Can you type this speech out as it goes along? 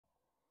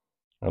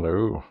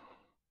Hello,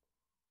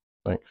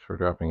 thanks for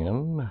dropping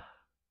in.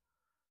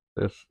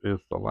 This is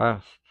the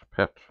last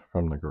pet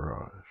from the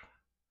garage.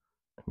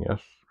 And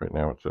yes, right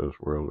now it says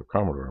World of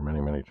Commodore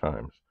many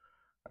times.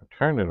 I've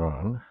turned it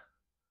on,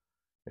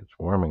 it's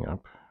warming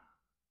up,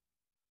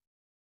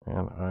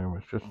 and I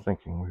was just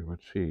thinking we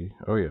would see,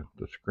 oh yeah,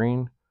 the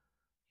screen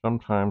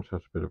sometimes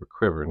has a bit of a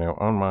quiver. Now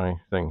on my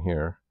thing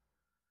here,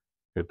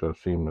 it does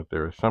seem that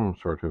there is some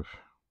sort of,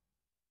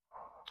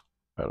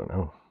 I don't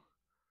know,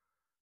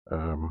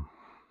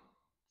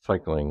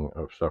 cycling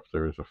of stuff.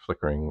 There is a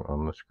flickering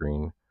on the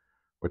screen,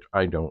 which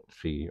I don't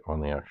see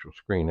on the actual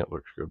screen. It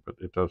looks good, but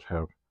it does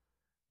have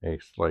a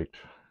slight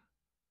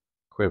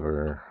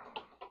quiver.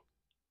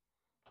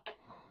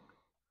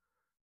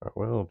 But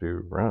we'll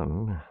do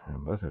run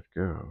and let it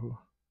go.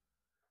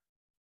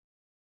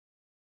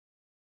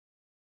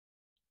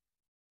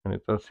 And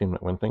it does seem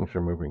that when things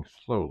are moving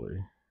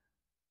slowly,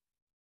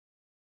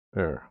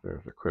 there's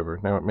a quiver.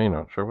 Now it may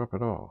not show up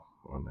at all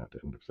on that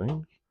end of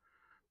things,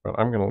 but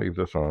I'm going to leave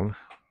this on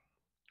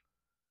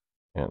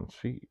and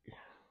see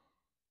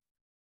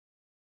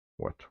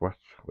what's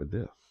with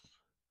this.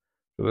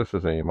 So this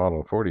is a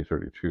model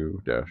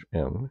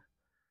 4032-N.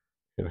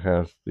 It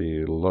has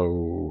the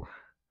low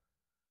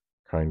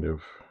kind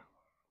of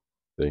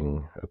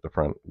thing at the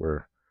front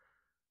where,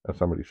 as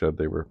somebody said,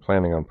 they were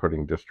planning on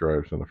putting disk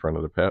drives in the front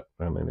of the pet,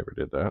 and they never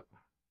did that.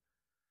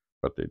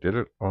 But they did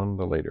it on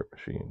the later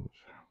machines.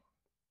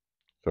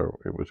 So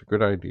it was a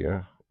good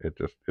idea.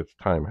 Its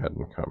time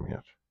hadn't come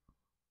yet.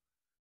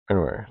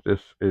 Anyway,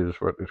 this is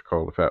what is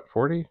called the Fat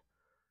 40.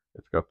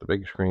 It's got the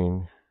big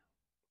screen,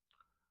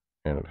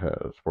 and it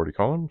has 40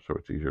 columns, so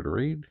it's easier to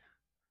read.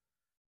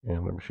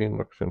 And the machine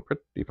looks in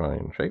pretty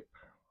fine shape.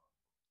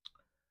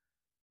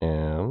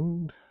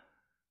 And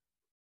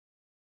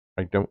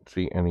I don't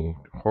see any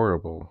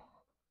horrible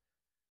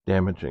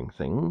damaging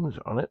things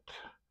on it.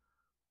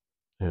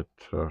 It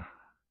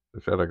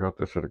said I got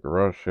this at a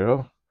garage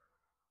sale.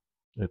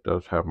 It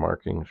does have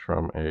markings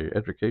from a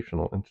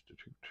educational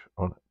institute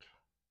on it.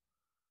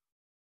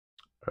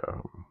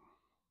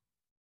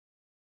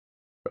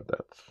 But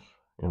that's,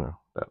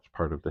 that's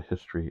part of the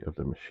history of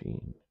the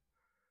machine.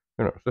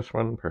 Who knows, this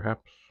one,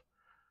 perhaps,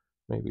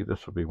 maybe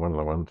this will be one of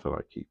the ones that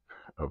I keep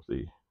of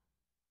the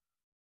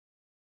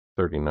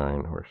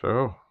 39 or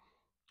so.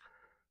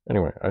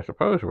 Anyway, I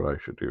suppose what I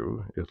should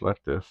do is let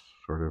this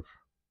sort of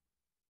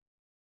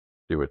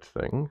do its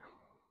thing.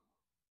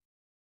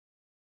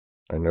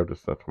 I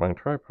notice that my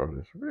tripod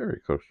is very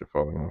close to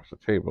falling off the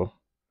table.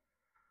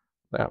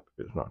 That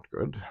is not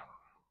good.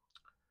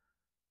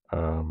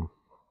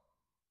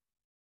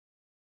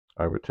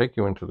 I would take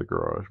you into the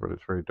garage, but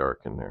it's very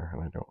dark in there,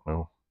 and I don't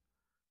know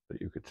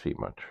that you could see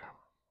much.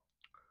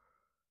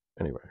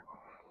 Anyway,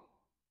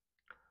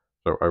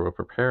 so I will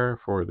prepare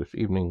for this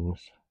evening's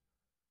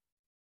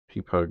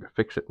T-Pug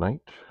Fix-It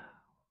night.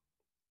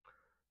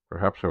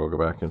 Perhaps I will go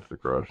back into the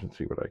garage and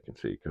see what I can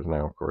see, because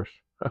now, of course,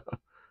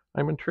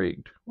 I'm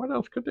intrigued. What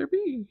else could there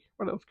be?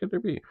 What else could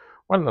there be?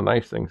 One of the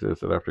nice things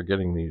is that after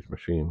getting these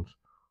machines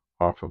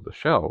off of the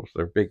shelves,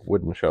 they're big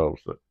wooden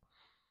shelves that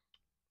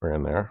are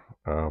in there,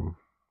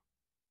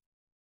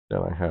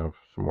 then I have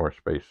some more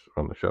space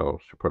on the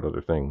shelves to put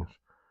other things,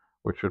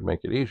 which should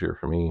make it easier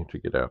for me to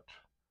get at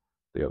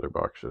the other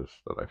boxes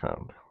that I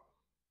found.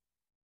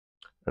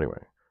 Anyway,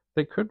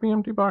 they could be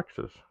empty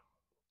boxes,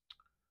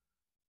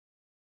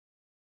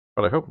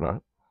 but I hope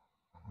not.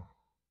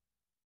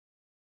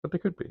 But they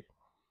could be.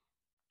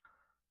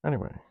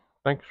 Anyway,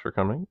 thanks for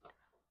coming.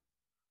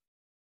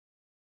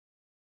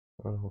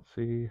 We'll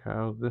see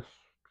how this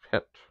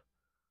pet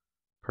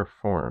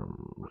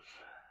performs.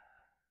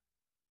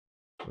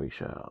 We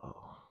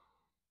shall.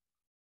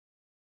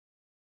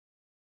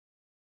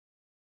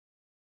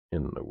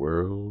 In the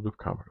world of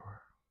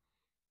Commodore.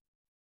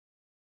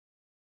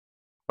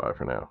 Bye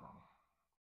for now.